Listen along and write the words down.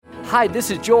Hi,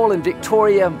 this is Joel and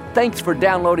Victoria. Thanks for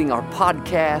downloading our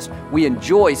podcast. We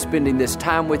enjoy spending this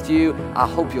time with you. I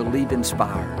hope you'll leave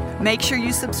inspired. Make sure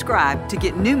you subscribe to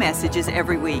get new messages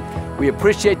every week. We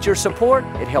appreciate your support.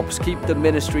 It helps keep the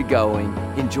ministry going.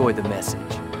 Enjoy the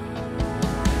message.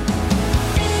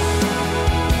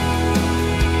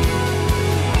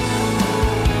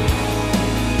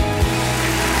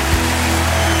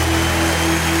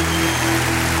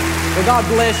 Well, God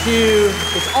bless you.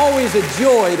 It's always a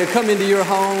joy to come into your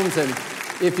homes, and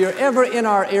if you're ever in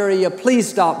our area, please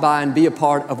stop by and be a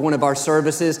part of one of our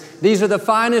services. These are the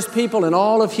finest people in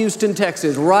all of Houston,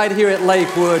 Texas, right here at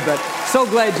Lakewood, but so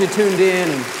glad you tuned in,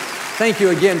 and thank you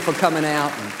again for coming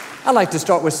out. And I like to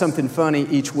start with something funny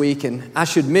each week, and I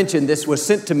should mention this was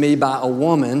sent to me by a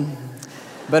woman,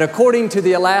 but according to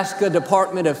the Alaska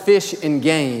Department of Fish and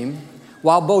Game,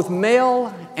 while both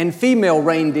male and female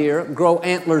reindeer grow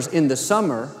antlers in the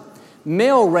summer,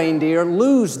 male reindeer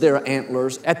lose their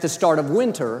antlers at the start of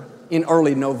winter in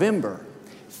early November.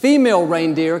 Female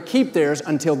reindeer keep theirs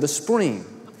until the spring.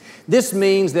 This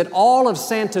means that all of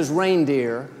Santa's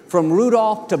reindeer, from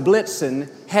Rudolph to Blitzen,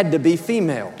 had to be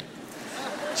female.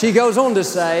 She goes on to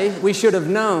say, we should have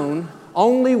known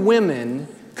only women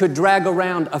could drag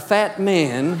around a fat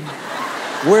man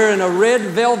wearing a red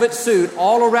velvet suit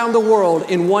all around the world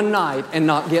in one night and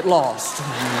not get lost.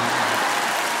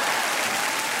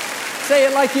 Say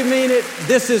it like you mean it.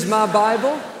 This is my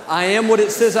Bible. I am what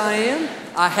it says I am.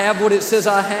 I have what it says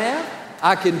I have.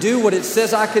 I can do what it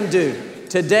says I can do.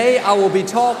 Today I will be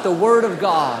taught the Word of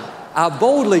God. I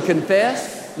boldly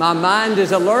confess. My mind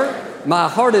is alert. My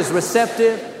heart is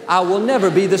receptive. I will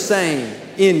never be the same.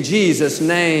 In Jesus'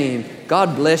 name,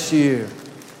 God bless you.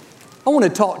 I want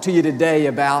to talk to you today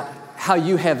about how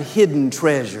you have hidden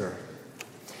treasure.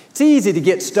 It's easy to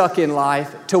get stuck in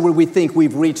life to where we think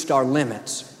we've reached our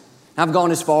limits. I've gone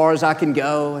as far as I can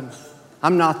go, and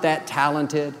I'm not that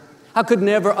talented. I could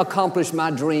never accomplish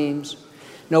my dreams.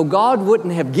 No, God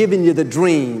wouldn't have given you the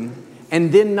dream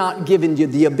and then not given you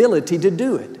the ability to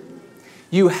do it.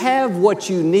 You have what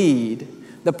you need.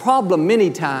 The problem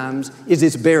many times is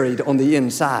it's buried on the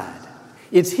inside.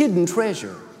 It's hidden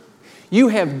treasure. You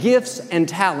have gifts and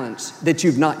talents that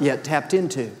you've not yet tapped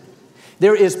into.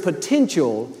 There is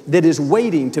potential that is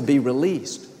waiting to be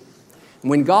released.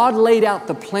 When God laid out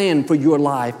the plan for your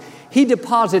life, He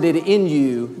deposited in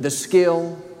you the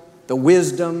skill, the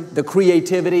wisdom, the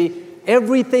creativity,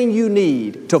 everything you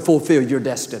need to fulfill your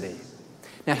destiny.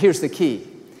 Now here's the key.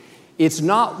 It's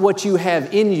not what you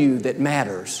have in you that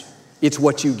matters. It's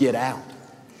what you get out.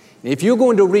 If you're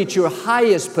going to reach your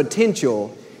highest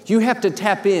potential, you have to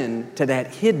tap into that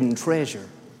hidden treasure.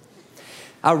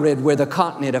 I read where the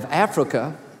continent of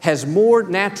Africa has more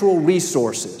natural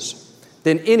resources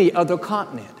than any other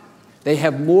continent. They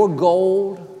have more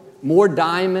gold, more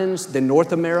diamonds than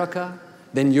North America,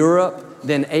 than Europe,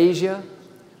 than Asia.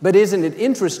 But isn't it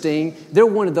interesting? They're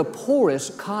one of the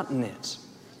poorest continents.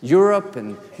 Europe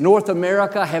and North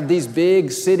America have these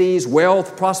big cities,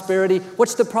 wealth, prosperity.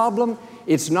 What's the problem?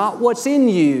 It's not what's in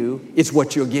you, it's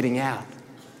what you're getting out.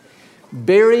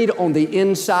 Buried on the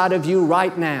inside of you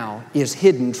right now is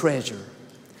hidden treasure.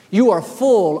 You are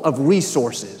full of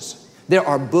resources. There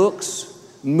are books,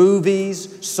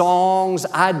 movies, songs,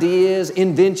 ideas,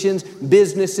 inventions,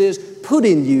 businesses put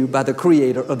in you by the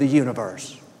Creator of the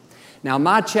universe. Now,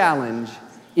 my challenge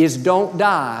is don't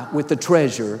die with the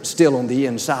treasure still on the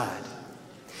inside.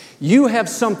 You have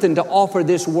something to offer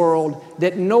this world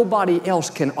that nobody else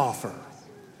can offer.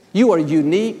 You are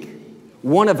unique,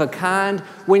 one of a kind.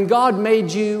 When God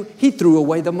made you, He threw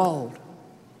away the mold.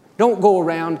 Don't go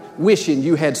around wishing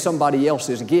you had somebody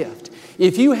else's gift.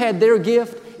 If you had their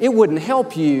gift, it wouldn't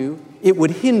help you, it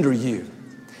would hinder you.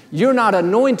 You're not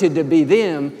anointed to be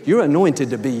them, you're anointed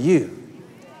to be you.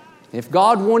 If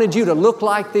God wanted you to look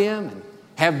like them and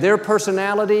have their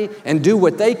personality and do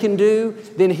what they can do,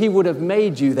 then He would have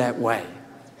made you that way.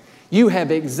 You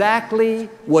have exactly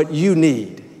what you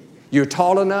need. You're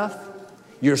tall enough,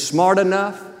 you're smart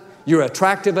enough, you're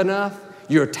attractive enough,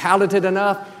 you're talented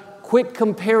enough. Quit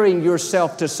comparing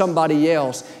yourself to somebody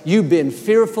else. You've been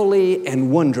fearfully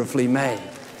and wonderfully made.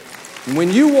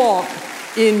 When you walk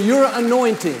in your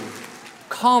anointing,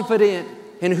 confident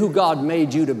in who God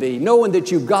made you to be, knowing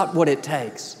that you've got what it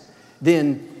takes,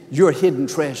 then your hidden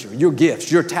treasure, your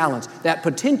gifts, your talents, that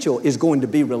potential is going to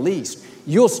be released.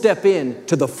 You'll step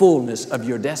into the fullness of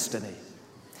your destiny.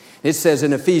 It says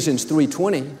in Ephesians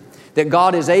 3:20, that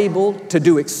God is able to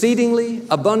do exceedingly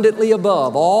abundantly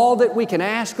above all that we can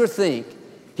ask or think.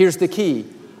 Here's the key,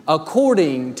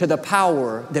 according to the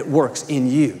power that works in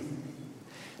you.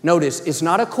 Notice, it's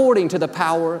not according to the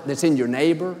power that's in your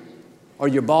neighbor or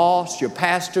your boss, your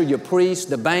pastor, your priest,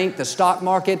 the bank, the stock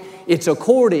market. It's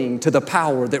according to the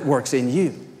power that works in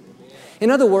you.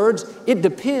 In other words, it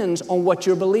depends on what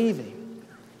you're believing.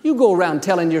 You go around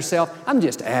telling yourself, I'm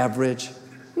just average.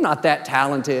 I'm not that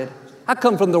talented. I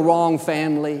come from the wrong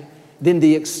family. Then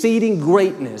the exceeding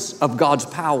greatness of God's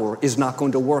power is not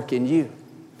going to work in you.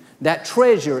 That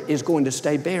treasure is going to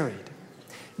stay buried.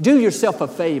 Do yourself a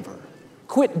favor.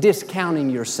 Quit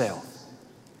discounting yourself.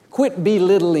 Quit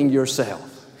belittling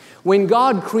yourself. When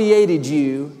God created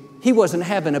you, He wasn't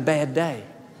having a bad day.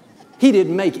 He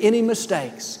didn't make any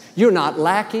mistakes. You're not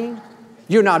lacking.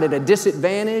 You're not at a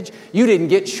disadvantage. You didn't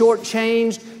get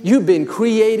shortchanged. You've been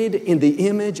created in the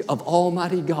image of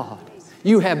Almighty God.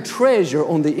 You have treasure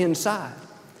on the inside.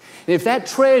 And if that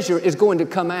treasure is going to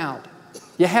come out,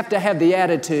 you have to have the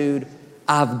attitude,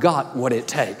 I've got what it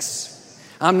takes.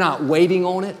 I'm not waiting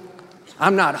on it.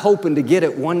 I'm not hoping to get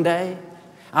it one day.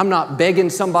 I'm not begging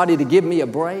somebody to give me a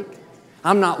break.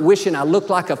 I'm not wishing I looked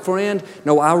like a friend.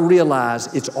 No, I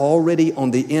realize it's already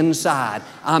on the inside.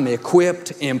 I'm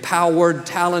equipped, empowered,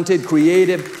 talented,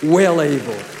 creative, well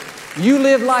able. You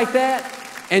live like that,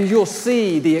 and you'll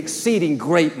see the exceeding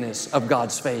greatness of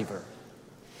God's favor.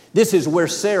 This is where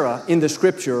Sarah in the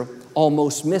Scripture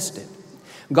almost missed it.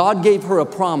 God gave her a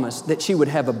promise that she would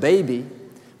have a baby,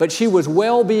 but she was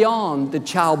well beyond the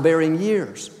childbearing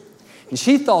years. And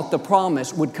she thought the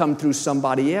promise would come through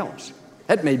somebody else.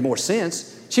 That made more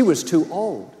sense. She was too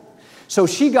old. So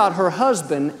she got her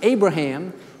husband,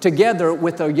 Abraham, together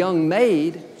with a young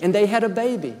maid, and they had a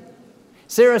baby.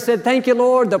 Sarah said, thank you,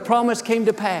 Lord, the promise came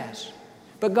to pass.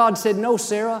 But God said, no,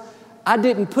 Sarah, I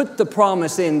didn't put the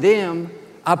promise in them.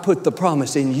 I put the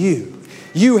promise in you.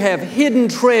 You have hidden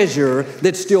treasure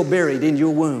that's still buried in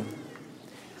your womb.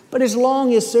 But as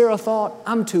long as Sarah thought,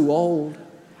 I'm too old,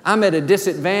 I'm at a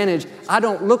disadvantage, I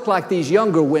don't look like these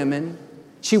younger women,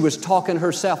 she was talking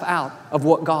herself out of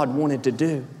what God wanted to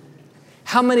do.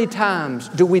 How many times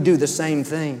do we do the same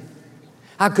thing?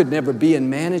 I could never be in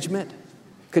management,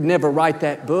 could never write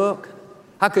that book,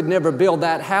 I could never build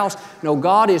that house. No,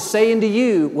 God is saying to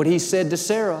you what He said to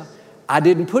Sarah. I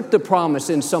didn't put the promise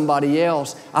in somebody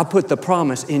else. I put the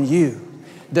promise in you.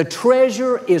 The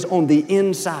treasure is on the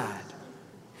inside.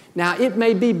 Now, it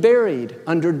may be buried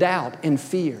under doubt and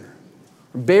fear,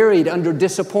 buried under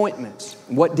disappointments,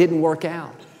 what didn't work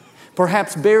out,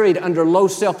 perhaps buried under low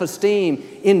self-esteem,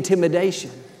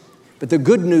 intimidation. But the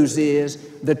good news is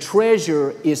the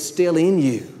treasure is still in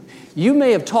you. You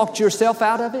may have talked yourself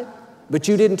out of it, but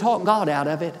you didn't talk God out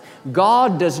of it.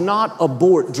 God does not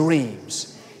abort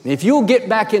dreams. And if you'll get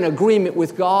back in agreement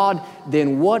with God,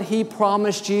 then what He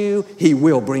promised you, He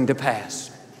will bring to pass.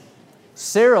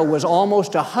 Sarah was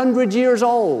almost 100 years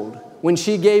old when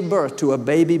she gave birth to a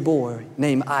baby boy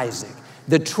named Isaac.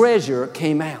 The treasure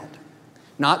came out,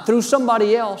 not through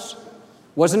somebody else,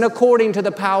 wasn't according to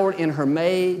the power in her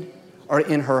maid or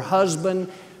in her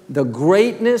husband. The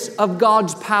greatness of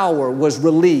God's power was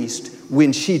released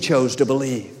when she chose to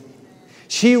believe.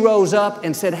 She rose up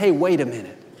and said, hey, wait a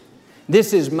minute.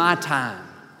 This is my time.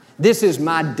 This is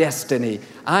my destiny.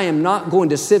 I am not going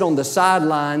to sit on the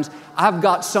sidelines. I've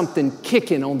got something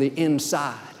kicking on the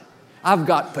inside. I've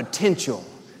got potential,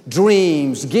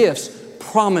 dreams, gifts,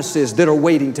 promises that are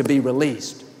waiting to be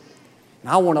released.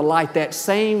 And I want to light that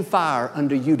same fire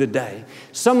under you today.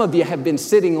 Some of you have been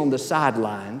sitting on the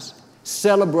sidelines,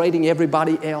 celebrating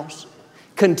everybody else,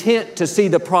 content to see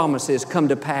the promises come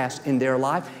to pass in their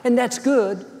life, and that's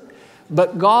good.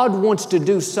 But God wants to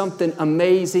do something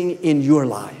amazing in your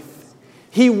life.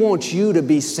 He wants you to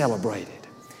be celebrated.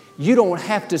 You don't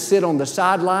have to sit on the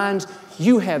sidelines.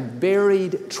 You have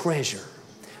buried treasure.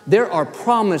 There are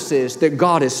promises that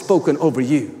God has spoken over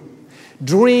you,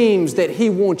 dreams that He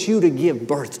wants you to give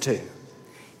birth to.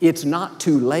 It's not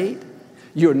too late.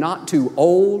 You're not too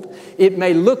old. It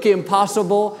may look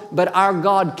impossible, but our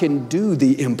God can do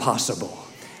the impossible.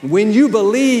 When you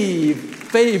believe,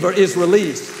 favor is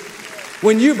released.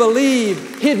 When you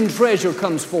believe, hidden treasure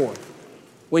comes forth.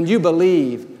 When you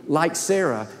believe, like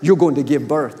Sarah, you're going to give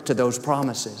birth to those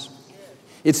promises.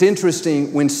 It's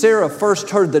interesting, when Sarah first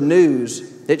heard the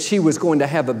news that she was going to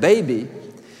have a baby,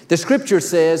 the Scripture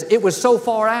says it was so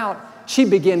far out, she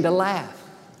began to laugh.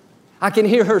 I can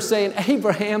hear her saying,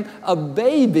 Abraham, a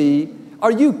baby?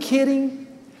 Are you kidding?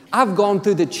 I've gone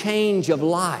through the change of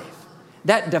life.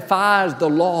 That defies the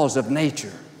laws of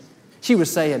nature. She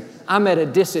was saying, I'm at a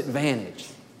disadvantage.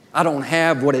 I don't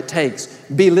have what it takes,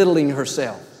 belittling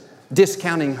herself,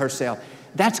 discounting herself.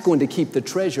 That's going to keep the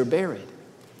treasure buried.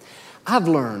 I've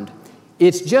learned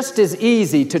it's just as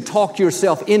easy to talk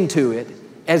yourself into it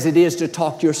as it is to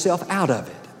talk yourself out of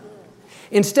it.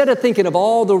 Instead of thinking of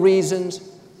all the reasons,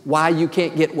 why you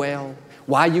can't get well,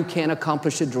 why you can't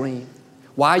accomplish a dream,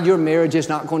 why your marriage is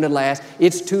not going to last.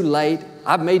 It's too late.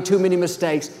 I've made too many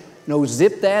mistakes. No,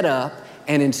 zip that up,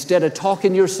 and instead of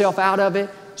talking yourself out of it,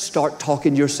 start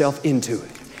talking yourself into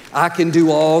it. I can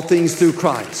do all things through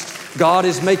Christ. God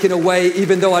is making a way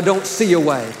even though I don't see a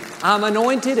way. I'm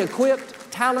anointed,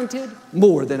 equipped, talented,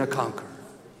 more than a conqueror.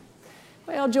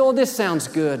 Well, Joel, this sounds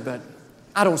good, but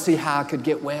I don't see how I could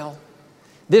get well.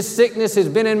 This sickness has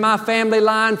been in my family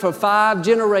line for 5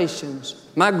 generations.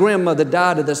 My grandmother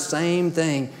died of the same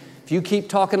thing. If you keep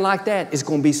talking like that, it's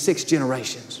going to be 6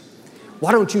 generations.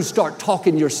 Why don't you start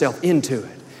talking yourself into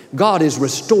it? God is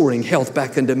restoring health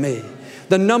back into me.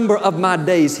 The number of my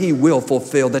days He will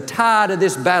fulfill. The tide of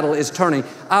this battle is turning.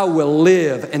 I will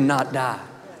live and not die.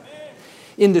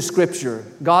 In the scripture,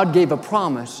 God gave a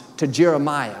promise to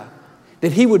Jeremiah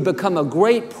that he would become a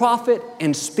great prophet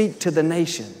and speak to the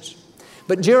nations.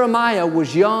 But Jeremiah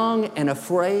was young and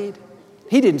afraid.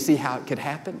 He didn't see how it could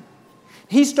happen.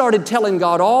 He started telling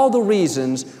God all the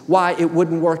reasons why it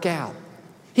wouldn't work out.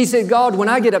 He said, God, when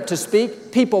I get up to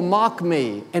speak, people mock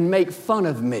me and make fun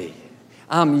of me.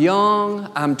 I'm young,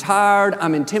 I'm tired,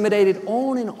 I'm intimidated,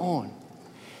 on and on.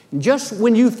 Just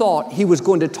when you thought he was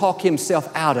going to talk himself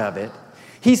out of it,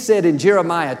 he said in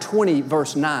Jeremiah 20,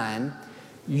 verse 9,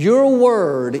 your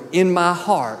word in my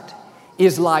heart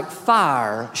is like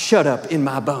fire shut up in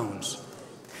my bones.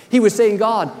 He was saying,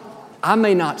 God, I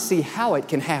may not see how it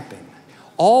can happen.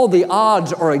 All the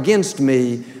odds are against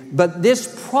me, but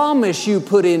this promise you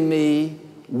put in me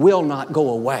will not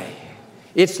go away.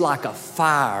 It's like a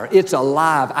fire. It's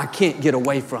alive. I can't get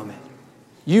away from it.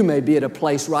 You may be at a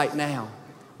place right now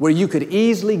where you could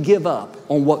easily give up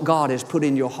on what God has put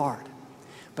in your heart.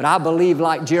 But I believe,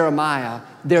 like Jeremiah,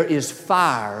 there is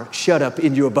fire shut up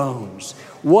in your bones.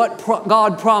 What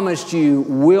God promised you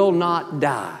will not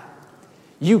die.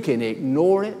 You can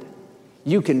ignore it.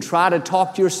 You can try to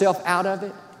talk yourself out of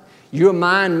it. Your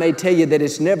mind may tell you that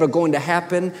it's never going to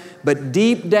happen, but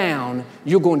deep down,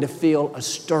 you're going to feel a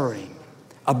stirring,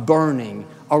 a burning,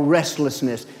 a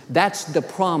restlessness. That's the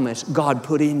promise God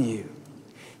put in you.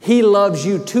 He loves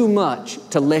you too much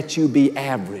to let you be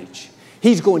average.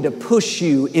 He's going to push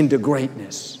you into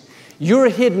greatness. Your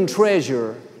hidden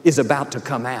treasure is about to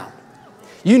come out.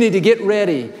 You need to get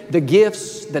ready. The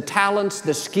gifts, the talents,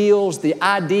 the skills, the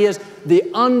ideas, the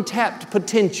untapped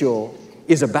potential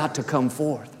is about to come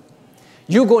forth.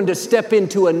 You're going to step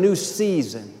into a new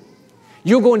season.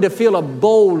 You're going to feel a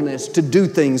boldness to do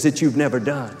things that you've never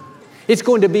done. It's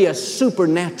going to be a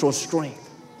supernatural strength.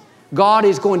 God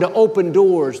is going to open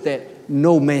doors that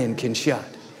no man can shut.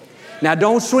 Now,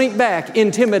 don't shrink back,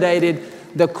 intimidated.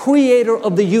 The Creator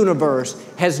of the universe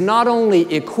has not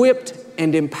only equipped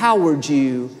and empowered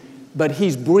you, but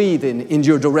He's breathing in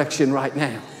your direction right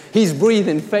now. He's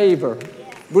breathing favor,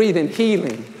 breathing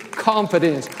healing,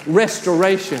 confidence,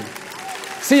 restoration.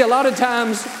 See, a lot of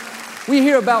times we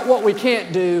hear about what we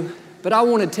can't do, but I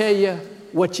want to tell you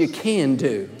what you can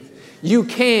do. You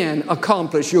can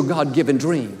accomplish your God-given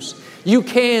dreams. You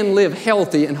can live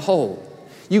healthy and whole.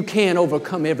 You can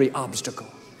overcome every obstacle.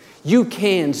 You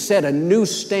can set a new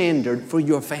standard for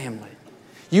your family.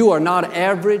 You are not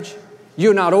average.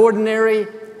 You're not ordinary.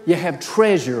 You have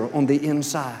treasure on the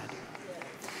inside.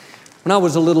 When I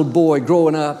was a little boy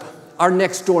growing up, our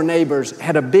next door neighbors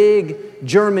had a big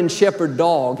German Shepherd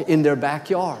dog in their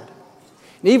backyard.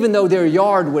 And even though their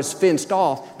yard was fenced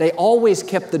off, they always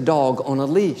kept the dog on a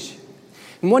leash.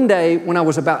 And one day, when I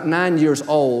was about 9 years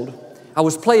old, I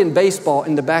was playing baseball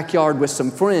in the backyard with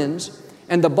some friends,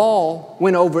 and the ball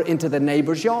went over into the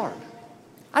neighbor's yard.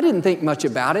 I didn't think much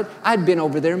about it. I'd been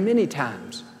over there many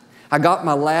times. I got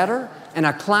my ladder, and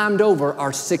I climbed over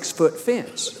our 6-foot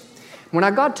fence. When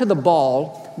I got to the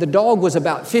ball, the dog was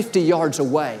about 50 yards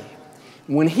away.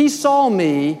 When he saw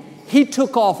me, he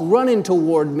took off running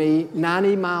toward me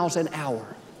 90 miles an hour.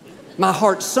 My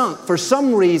heart sunk. For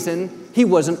some reason, he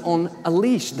wasn't on a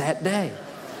leash that day.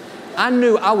 I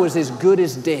knew I was as good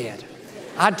as dead.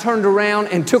 I turned around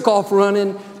and took off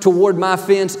running toward my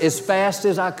fence as fast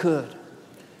as I could.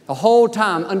 The whole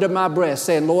time under my breath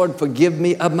saying, Lord, forgive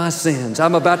me of my sins.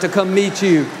 I'm about to come meet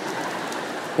you.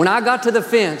 When I got to the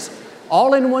fence,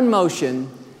 all in one motion,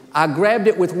 I grabbed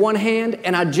it with one hand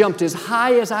and I jumped as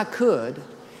high as I could.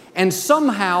 And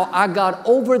somehow I got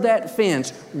over that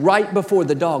fence right before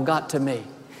the dog got to me.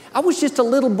 I was just a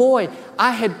little boy.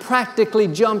 I had practically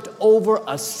jumped over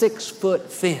a 6-foot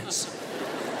fence.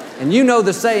 And you know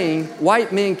the saying,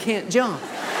 white men can't jump.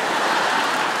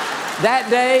 That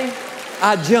day,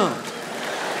 I jumped.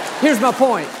 Here's my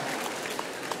point.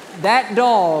 That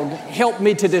dog helped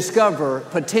me to discover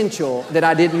potential that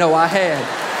I didn't know I had.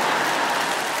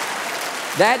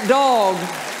 That dog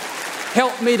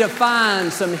helped me to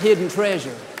find some hidden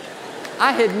treasure.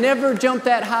 I had never jumped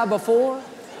that high before.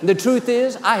 The truth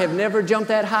is, I have never jumped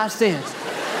that high since.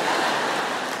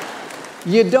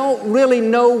 You don't really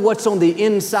know what's on the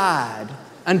inside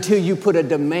until you put a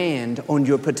demand on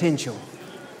your potential.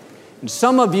 And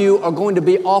some of you are going to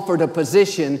be offered a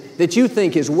position that you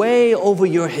think is way over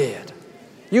your head.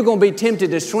 You're going to be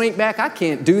tempted to shrink back. I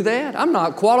can't do that. I'm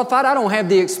not qualified. I don't have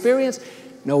the experience.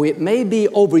 No, it may be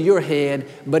over your head,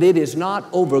 but it is not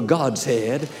over God's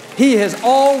head. He has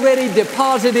already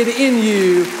deposited in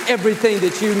you everything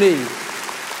that you need.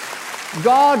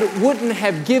 God wouldn't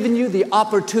have given you the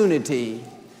opportunity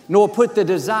nor put the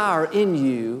desire in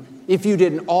you if you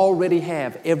didn't already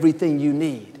have everything you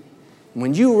need.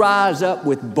 When you rise up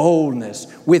with boldness,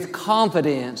 with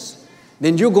confidence,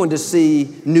 then you're going to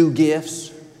see new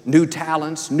gifts, new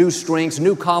talents, new strengths,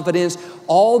 new confidence.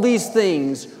 All these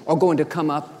things are going to come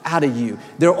up out of you.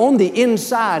 They're on the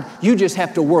inside. You just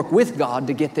have to work with God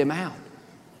to get them out.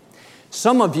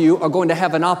 Some of you are going to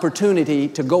have an opportunity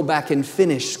to go back and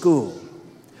finish school,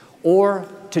 or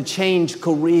to change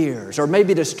careers, or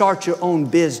maybe to start your own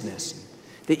business.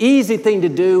 The easy thing to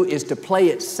do is to play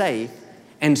it safe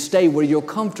and stay where you're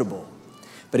comfortable.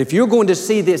 But if you're going to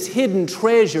see this hidden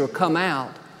treasure come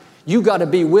out, you got to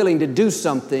be willing to do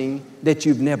something that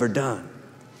you've never done.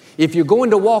 If you're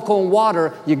going to walk on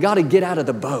water, you got to get out of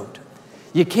the boat.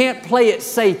 You can't play it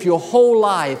safe your whole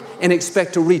life and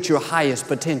expect to reach your highest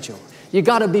potential. You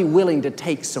got to be willing to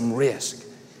take some risk.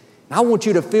 And I want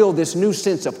you to feel this new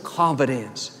sense of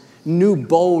confidence, new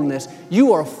boldness.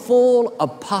 You are full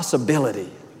of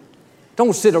possibility.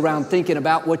 Don't sit around thinking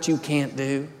about what you can't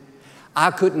do.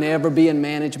 I could never be in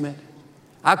management.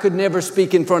 I could never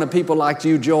speak in front of people like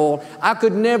you, Joel. I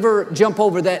could never jump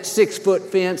over that 6-foot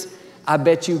fence. I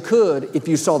bet you could if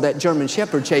you saw that German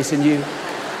Shepherd chasing you.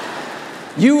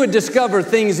 You would discover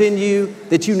things in you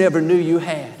that you never knew you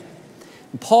had.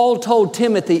 Paul told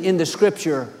Timothy in the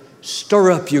Scripture,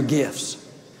 stir up your gifts.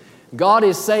 God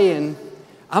is saying,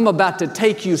 I'm about to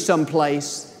take you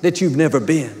someplace that you've never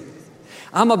been.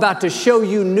 I'm about to show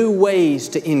you new ways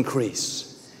to increase.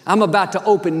 I'm about to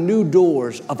open new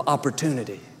doors of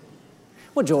opportunity.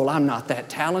 Well, Joel, I'm not that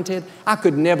talented. I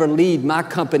could never lead my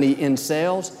company in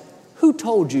sales. Who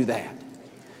told you that?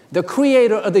 The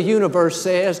Creator of the universe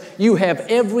says you have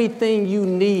everything you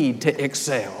need to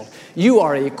excel. You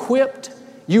are equipped,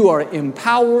 you are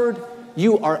empowered,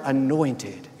 you are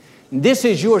anointed. This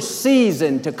is your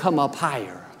season to come up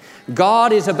higher.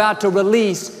 God is about to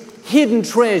release hidden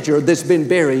treasure that's been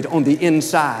buried on the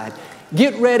inside.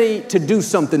 Get ready to do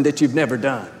something that you've never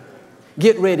done.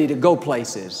 Get ready to go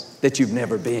places that you've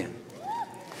never been.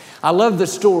 I love the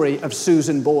story of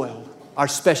Susan Boyle, our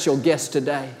special guest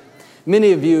today.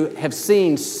 Many of you have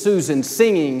seen Susan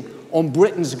singing on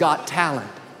Britain's Got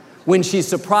Talent when she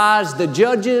surprised the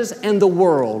judges and the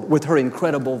world with her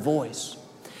incredible voice.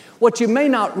 What you may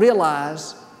not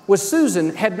realize was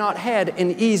Susan had not had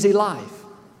an easy life.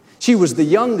 She was the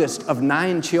youngest of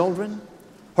 9 children.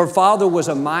 Her father was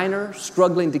a miner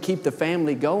struggling to keep the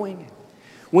family going.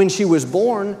 When she was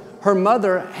born, her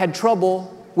mother had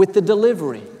trouble with the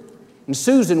delivery, and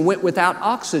Susan went without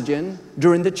oxygen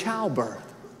during the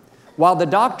childbirth. While the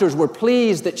doctors were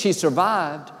pleased that she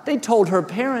survived, they told her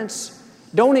parents,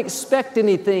 don't expect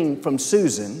anything from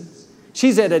Susan.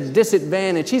 She's at a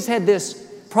disadvantage. She's had this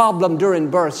problem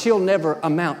during birth. She'll never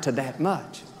amount to that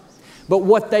much. But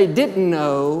what they didn't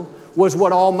know was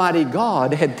what Almighty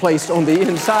God had placed on the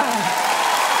inside.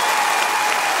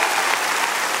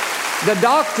 The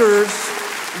doctors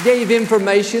gave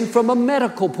information from a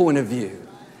medical point of view.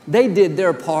 They did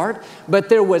their part, but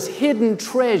there was hidden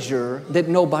treasure that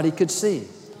nobody could see.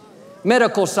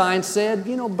 Medical science said,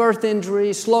 birth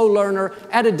injury, slow learner,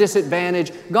 at a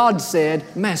disadvantage. God said,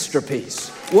 masterpiece,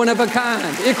 one of a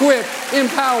kind, equipped,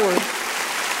 empowered.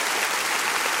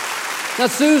 Now,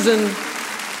 Susan,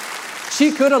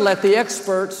 she could have let the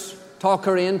experts talk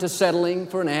her into settling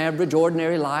for an average,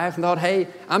 ordinary life and thought, hey,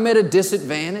 I'm at a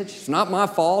disadvantage. It's not my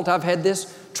fault. I've had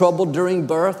this trouble during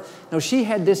birth. No, she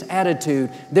had this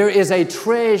attitude. There is a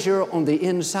treasure on the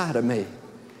inside of me.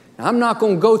 Now, I'm not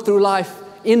going to go through life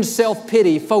in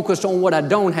self-pity, focused on what I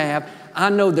don't have. I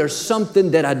know there's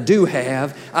something that I do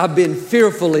have. I've been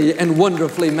fearfully and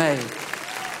wonderfully made.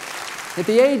 At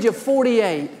the age of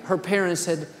 48, her parents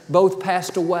had both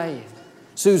passed away.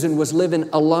 Susan was living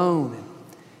alone.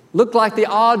 Looked like the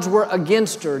odds were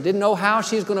against her. Didn't know how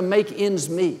she was going to make ends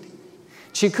meet.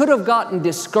 She could have gotten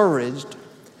discouraged,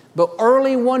 but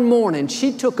early one morning,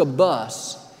 she took a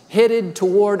bus headed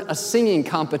toward a singing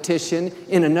competition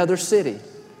in another city.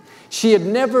 She had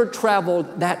never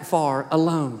traveled that far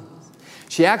alone.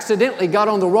 She accidentally got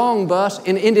on the wrong bus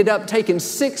and ended up taking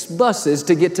 6 buses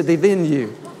to get to the venue.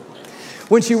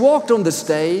 When she walked on the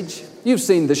stage, you've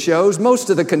seen the shows, most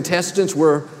of the contestants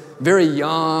were very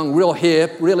young, real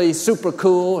hip, really super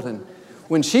cool. And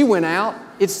when she went out,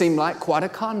 it seemed like quite a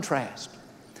contrast.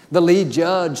 The lead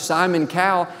judge, Simon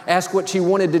Cowell, asked what she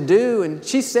wanted to do, and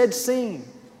she said sing.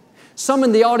 Some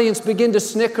in the audience began to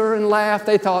snicker and laugh.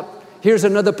 They thought, here's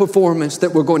another performance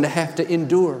that we're going to have to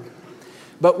endure.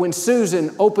 But when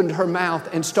Susan opened her mouth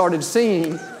and started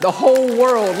singing, the whole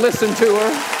world listened to her.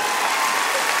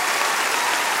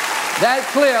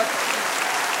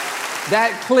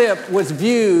 That clip was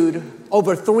viewed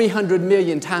over 300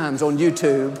 million times on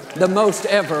YouTube, the most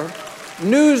ever.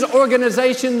 News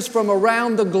organizations from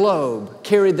around the globe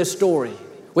carried the story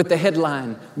with the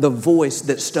headline, "The Voice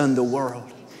That Stunned the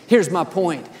World." Here's my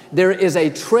point. There is a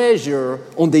treasure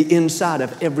on the inside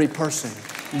of every person.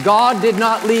 God did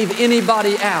not leave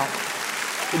anybody out.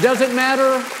 It doesn't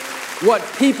matter what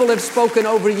people have spoken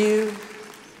over you.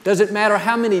 Doesn't matter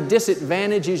how many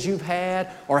disadvantages you've had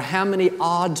or how many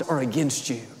odds are against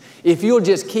you. If you'll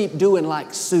just keep doing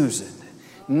like Susan,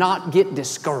 not get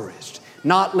discouraged,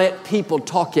 not let people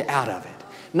talk you out of it,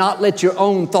 not let your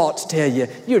own thoughts tell you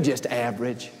you're just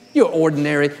average, you're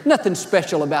ordinary, nothing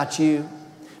special about you.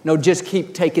 No, just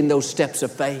keep taking those steps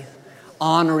of faith,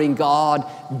 honoring God,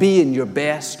 being your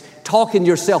best, talking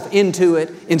yourself into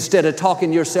it instead of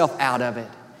talking yourself out of it.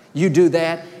 You do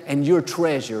that and your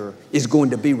treasure is going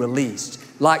to be released.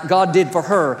 Like God did for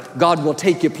her, God will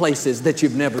take you places that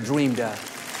you've never dreamed of.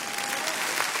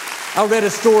 I read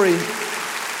a story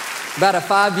about a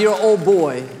 5-year-old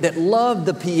boy that loved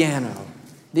the piano.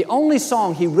 The only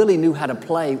song he really knew how to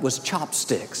play was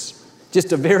Chopsticks,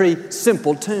 just a very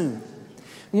simple tune.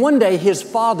 One day, his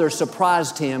father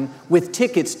surprised him with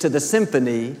tickets to the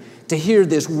symphony to hear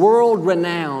this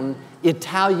world-renowned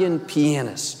Italian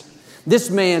pianist. This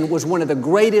man was one of the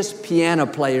greatest piano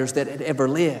players that had ever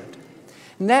lived.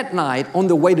 And that night, on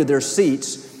the way to their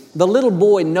seats, the little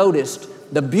boy noticed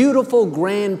the beautiful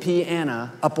grand piano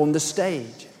up on the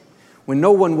stage. When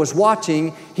no one was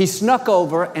watching, he snuck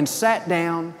over and sat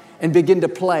down and began to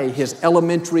play his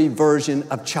elementary version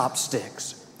of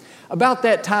Chopsticks. About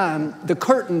that time, the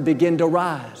curtain began to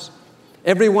rise.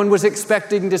 Everyone was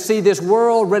expecting to see this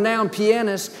world-renowned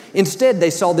pianist. Instead, they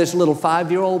saw this little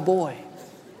 5-year-old boy.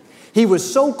 He was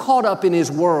so caught up in his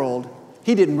world,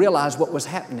 he didn't realize what was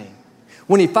happening.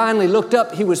 When he finally looked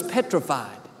up, he was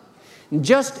petrified. And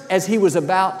just as he was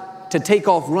about to take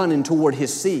off running toward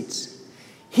his seats,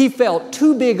 he felt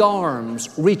 2 big arms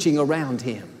reaching around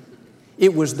him.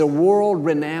 It was the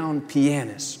world-renowned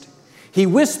pianist. He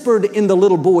whispered in the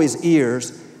little boy's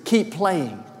ears, "Keep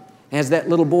playing." As that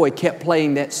little boy kept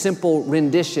playing that simple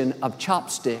rendition of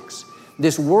Chopsticks,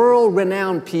 this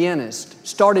world-renowned pianist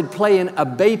started playing a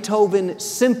Beethoven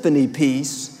symphony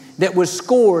piece that was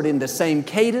scored in the same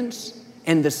cadence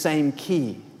and the same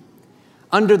key.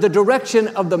 Under the direction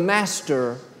of the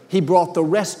master, he brought the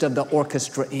rest of the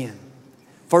orchestra in.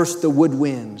 First the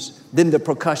woodwinds, then the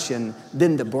percussion,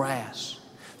 then the brass.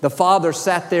 The father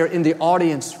sat there in the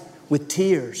audience with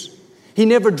tears. He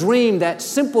never dreamed that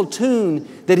simple tune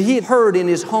that he had heard in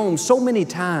his home so many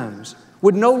times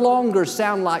would no longer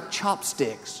sound like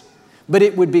Chopsticks, but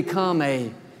it would become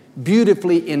a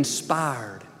beautifully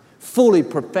inspired, fully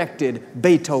perfected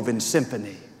Beethoven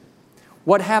symphony.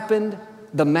 What happened?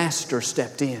 The master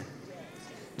stepped in.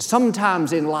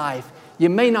 Sometimes in life, you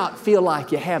may not feel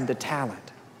like you have the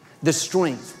talent, the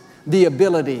strength, the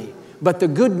ability, but the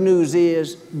good news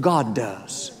is God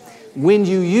does. When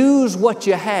you use what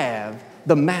you have,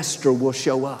 the master will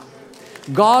show up.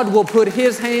 God will put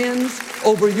His hands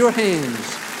over your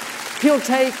hands. He'll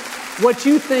take what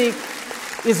you think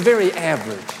is very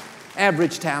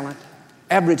average talent,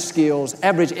 average skills,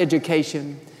 average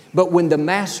education, but when the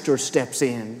master steps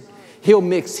in, He'll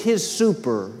mix His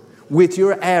super with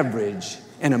your average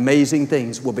and amazing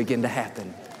things will begin to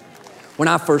happen. When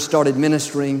I first started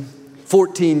ministering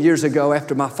 14 years ago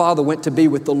after my father went to be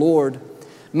with the Lord,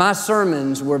 my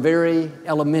sermons were very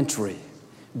elementary,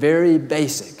 very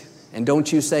basic. And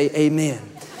don't you say amen.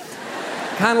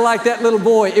 Kind of like that little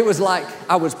boy, it was like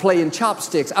I was playing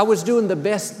Chopsticks. I was doing the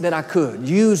best that I could,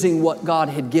 using what God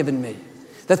had given me.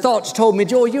 The thoughts told me,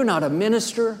 "Joel, you're not a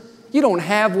minister. You don't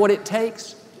have what it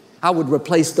takes." I would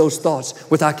replace those thoughts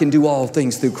with, "I can do all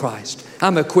things through Christ.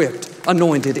 I'm equipped,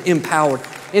 anointed, empowered."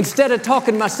 Instead of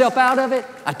talking myself out of it,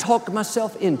 I talked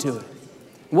myself into it.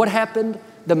 What happened?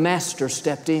 The master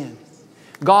stepped in.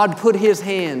 God put His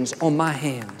hands on my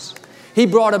hands. He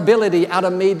brought ability out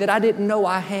of me that I didn't know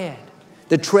I had.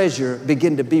 The treasure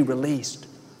began to be released.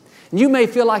 And you may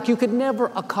feel like you could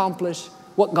never accomplish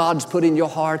what God's put in your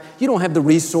heart. You don't have the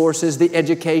resources, the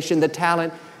education, the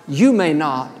talent. You may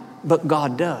not, but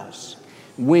God does.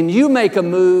 When you make a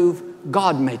move,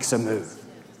 God makes a move.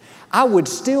 I would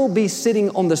still be sitting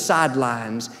on the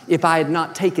sidelines if I had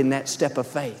not taken that step of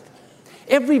faith.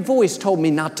 Every voice told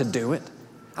me not to do it.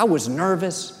 I was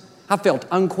nervous. I felt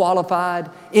unqualified,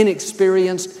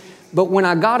 inexperienced. But when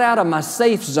I got out of my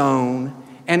safe zone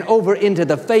and over into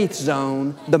the faith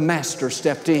zone, the Master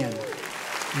stepped in.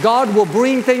 God will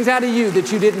bring things out of you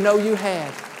that you didn't know you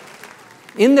had.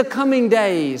 In the coming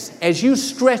days, as you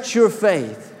stretch your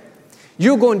faith,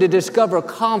 you're going to discover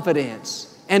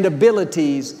confidence and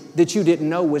abilities that you didn't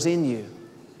know was in you.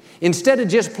 Instead of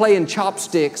just playing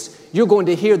chopsticks, you're going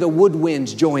to hear the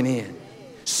woodwinds join in.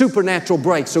 Supernatural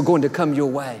breaks are going to come your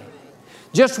way.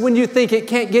 Just when you think it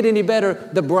can't get any better,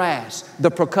 the brass, the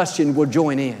percussion will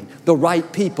join in. The right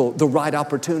people, the right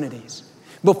opportunities.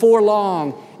 Before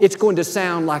long, it's going to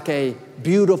sound like a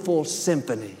beautiful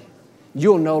symphony.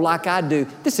 You'll know like I do,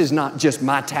 this is not just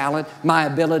my talent, my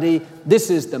ability. This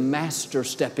is the Master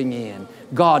stepping in.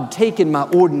 God taking my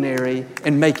ordinary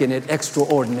and making it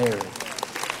extraordinary.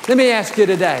 Let me ask you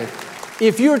today,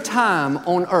 if your time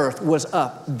on earth was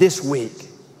up this week,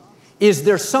 is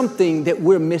there something that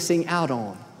we're missing out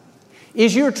on?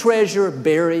 Is your treasure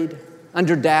buried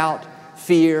under doubt,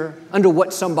 fear, under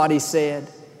what somebody said?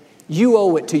 You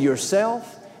owe it to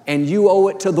yourself and you owe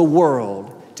it to the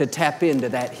world to tap into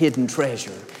that hidden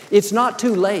treasure. It's not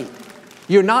too late.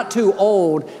 You're not too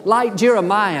old. Like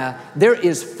Jeremiah, there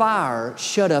is fire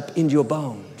shut up in your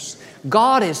bones.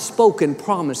 God has spoken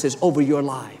promises over your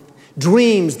life,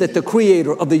 dreams that the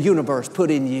Creator of the universe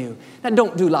put in you. Now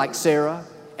don't do like Sarah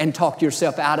and talk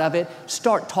yourself out of it.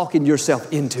 Start talking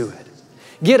yourself into it.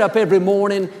 Get up every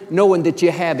morning knowing that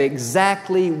you have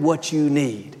exactly what you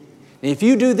need. And if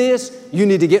you do this, you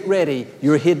need to get ready.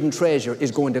 Your hidden treasure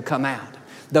is going to come out.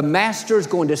 The Master is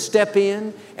going to step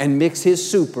in and mix His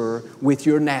super with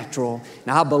your natural.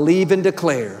 Now I believe and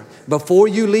declare, before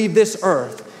you leave this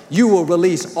earth, you will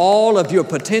release all of your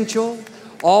potential,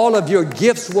 all of your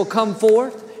gifts will come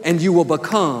forth, and you will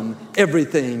become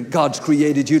everything God's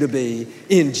created you to be.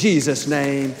 In Jesus'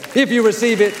 name. If you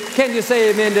receive it, can you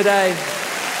say amen today?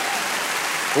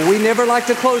 Well, we never like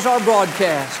to close our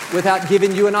broadcast without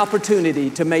giving you an opportunity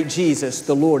to make Jesus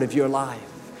the Lord of your life.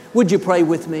 Would you pray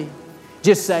with me?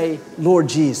 Just say, Lord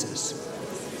Jesus,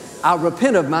 I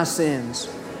repent of my sins.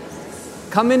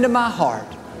 Come into my heart.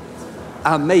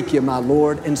 I'll make you my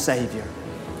Lord and Savior.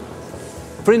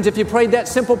 Friends, if you prayed that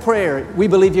simple prayer, we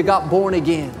believe you got born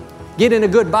again. Get in a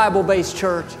good Bible-based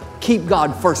church. Keep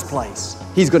God first place.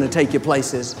 He's going to take you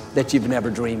places that you've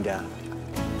never dreamed of.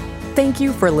 Thank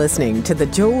you for listening to the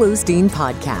Joel Osteen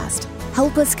Podcast.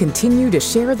 Help us continue to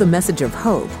share the message of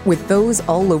hope with those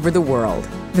all over the world.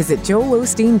 Visit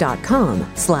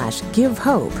joelosteen.com/give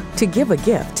hope to give a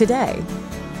gift today.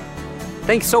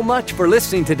 Thanks so much for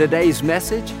listening to today's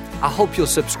message. I hope you'll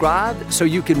subscribe so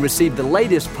you can receive the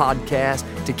latest podcast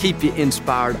to keep you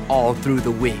inspired all through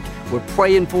the week. We're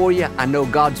praying for you. I know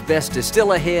God's best is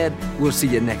still ahead. We'll see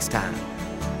you next time.